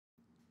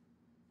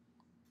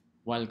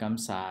Welcome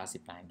sa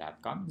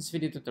zipline.com. This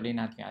video tutuloy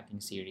natin yung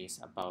ating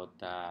series about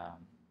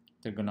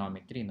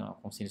trigonometry,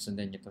 no? Kung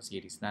sinusundan nyo itong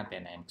series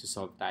natin and to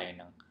solve tayo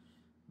ng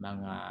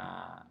mga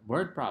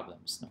word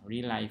problems, no?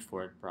 Real life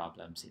word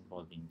problems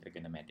involving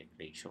trigonometric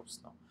ratios,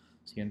 no?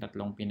 So yung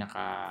tatlong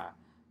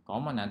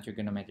pinaka-common na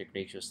trigonometric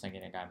ratios na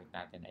ginagamit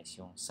natin is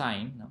yung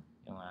sine, no?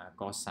 Yung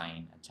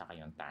cosine at saka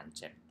yung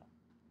tangent. No?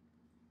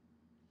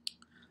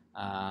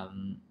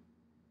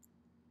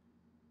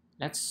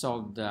 Let's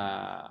solve the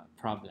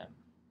problem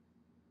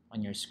on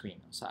your screen.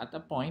 So at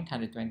a point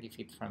 120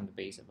 feet from the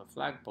base of a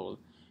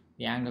flagpole,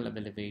 the angle of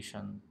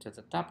elevation to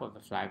the top of the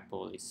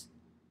flagpole is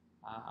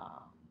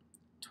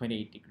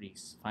 28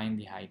 degrees. Find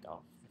the height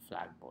of the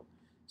flagpole.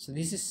 So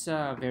this is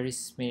very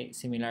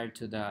similar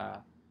to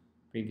the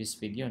previous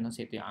video. No?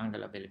 So ito yung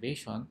angle of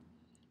elevation.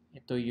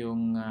 Ito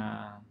yung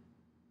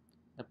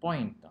the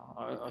point,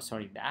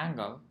 the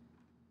angle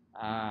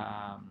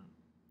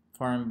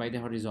formed by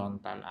the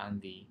horizontal and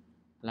the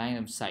line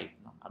of sight,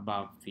 no?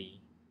 Above the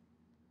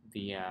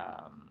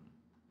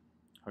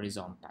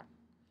horizontal.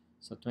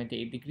 So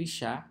 28 degrees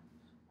siya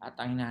at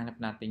ang hinahanap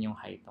natin yung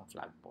height ng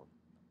flagpole.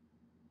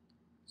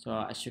 So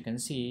as you can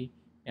see,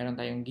 meron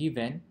tayong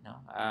given,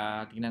 no?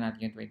 Tingnan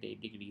natin yung 28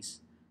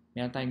 degrees.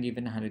 Meron tayong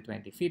given na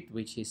 120 feet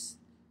which is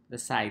the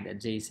side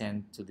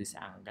adjacent to this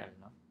angle,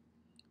 no?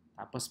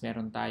 Tapos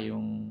meron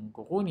tayong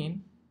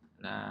kukunin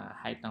na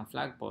height ng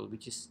flagpole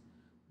which is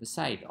the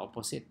side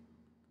opposite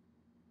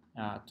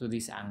to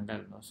this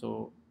angle, no?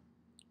 So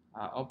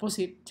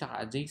opposite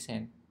tsaka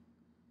adjacent,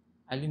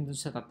 alin dun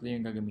sa tatlo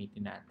yung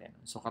gagamitin natin.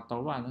 So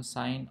katawa, no?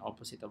 Sine,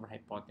 opposite over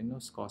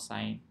hypotenuse,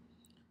 cosine,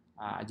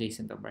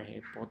 adjacent over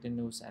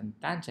hypotenuse, and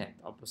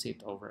tangent,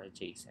 opposite over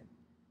adjacent.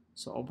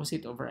 So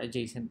opposite over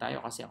adjacent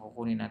tayo kasi ang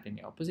kukunin natin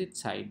yung opposite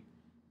side,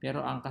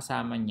 pero ang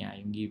kasama niya,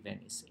 yung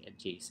given, is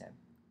adjacent.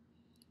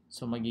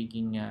 So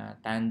magiging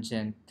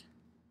tangent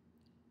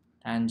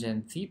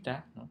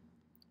theta, no?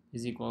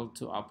 Is equal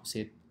to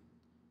opposite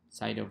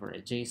side over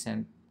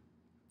adjacent,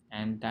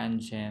 and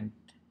tangent,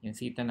 yung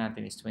theta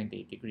natin is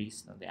 28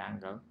 degrees, no? The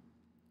angle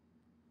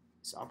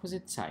is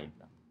opposite side.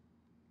 No?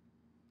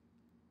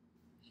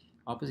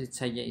 Opposite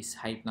side niya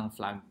is height ng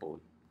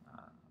flagpole.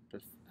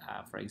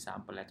 For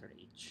example, letter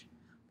H.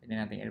 Pwede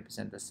natin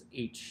i-represent as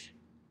H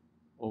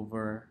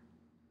over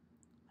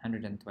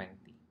 120.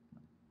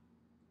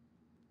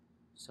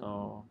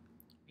 So,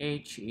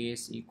 H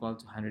is equal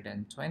to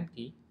 120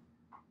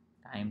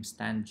 times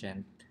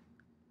tangent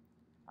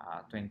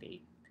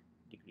 28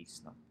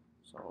 degrees. No?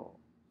 So,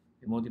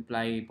 we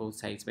multiply both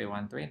sides by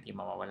 120,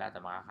 mawawala ito,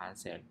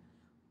 makakancel.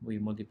 We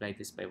multiply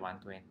this by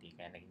 120,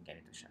 kaya naging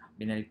ganito siya.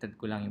 Binaliktad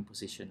ko lang yung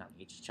position ng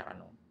H tsaka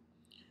nung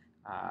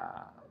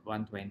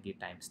 120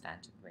 times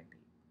tangent 28.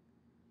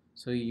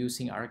 So,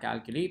 using our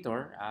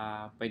calculator,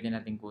 pwede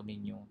natin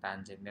kunin yung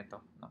tangent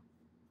nito. No?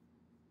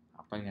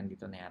 Actually,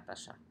 nandito na yata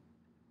siya.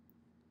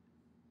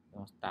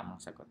 Yung tamang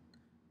sagot.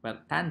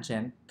 Well,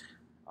 tangent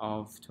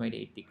of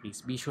 28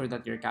 degrees, be sure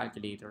that your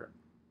calculator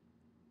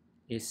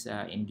is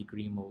in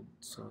degree mode.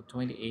 So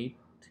 28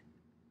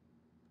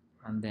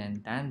 and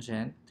then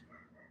tangent.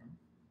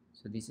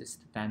 So this is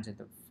the tangent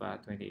of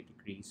 28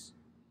 degrees.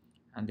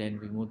 And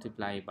then we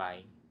multiply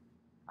by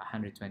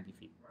 120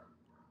 feet.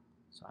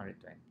 So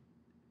 120.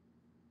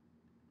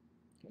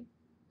 Okay.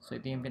 So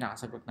ito yung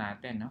pinakasagot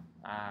natin. No?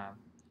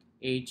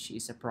 H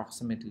is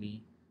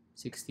approximately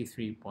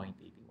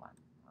 63.81.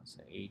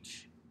 So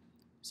H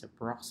is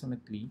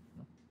approximately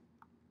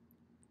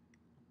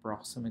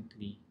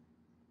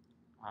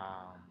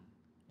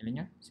ilan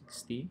yun?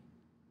 63.81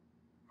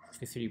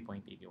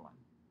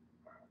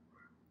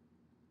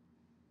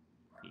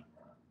 feet.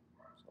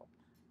 So,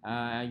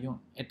 yung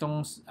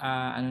itong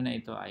ano na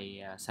ito ay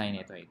sign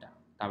ito ay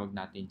tawag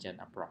natin dyan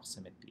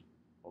approximately.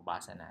 O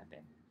basa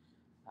natin.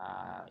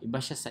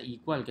 Iba siya sa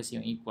equal kasi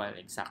yung equal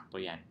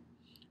eksakto yan.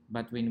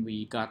 But when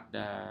we got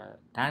the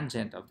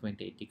tangent of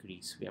 28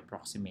 degrees, we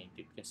approximate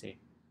it kasi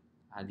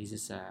this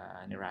is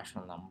an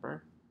irrational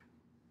number.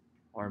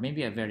 Or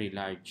maybe a very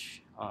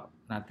large,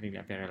 not really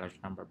a very large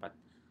number, but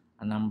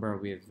a number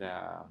with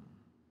a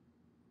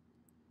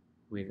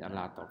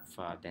lot of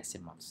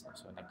decimals.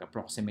 So,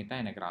 nag-approximate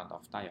tayo, nag-round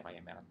off tayo, kaya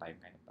meron tayong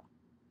ganito.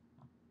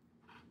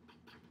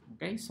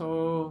 Okay,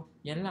 so,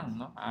 yan lang,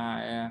 no?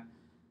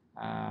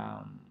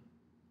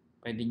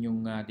 Pwede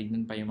nyong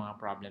tignan pa yung mga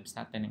problems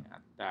natin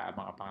at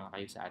abangan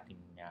kayo sa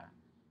ating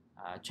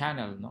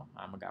channel, no?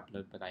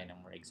 Mag-upload pa tayo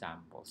ng more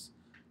examples.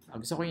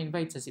 Gusto ko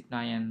i-invite sa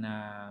Zipline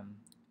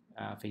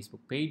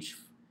Facebook page,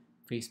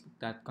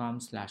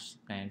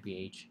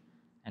 facebook.com/ziplineph,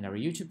 and our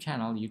YouTube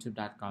channel,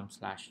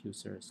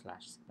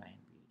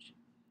 youtube.com/user/ziplineph.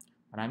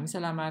 Maraming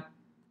salamat.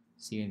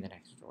 See you in the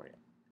next tutorial.